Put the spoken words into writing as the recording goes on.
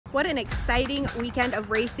What an exciting weekend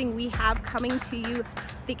of racing we have coming to you.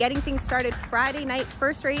 Getting things started Friday night.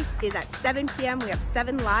 First race is at 7 p.m. We have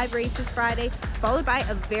 7 live races Friday, followed by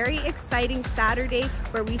a very exciting Saturday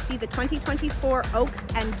where we see the 2024 Oaks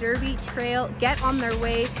and Derby Trail get on their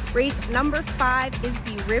way. Race number 5 is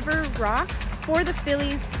the River Rock for the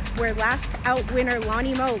fillies, where last out winner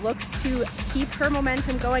Lonnie Moe looks to keep her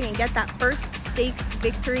momentum going and get that first stakes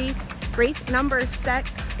victory. Race number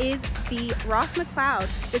 6 is the Ross McLeod.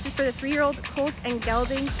 This is for the 3-year-old Colt and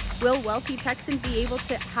Gelding. Will Wealthy Texan be able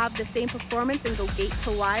to have the same performance and go gate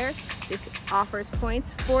to wire? This offers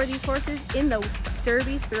points for these horses in the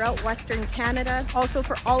derbies throughout Western Canada. Also,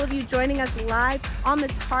 for all of you joining us live on the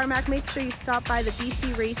tarmac, make sure you stop by the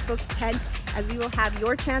BC Racebook tent, as we will have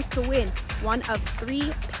your chance to win one of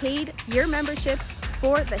 3 paid year memberships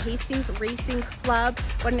for the Hastings Racing Club.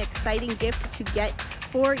 What an exciting gift to get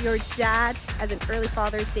for your dad as an early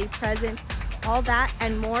Father's Day present. All that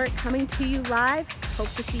and more coming to you live. Hope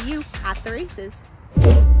to see you at the races.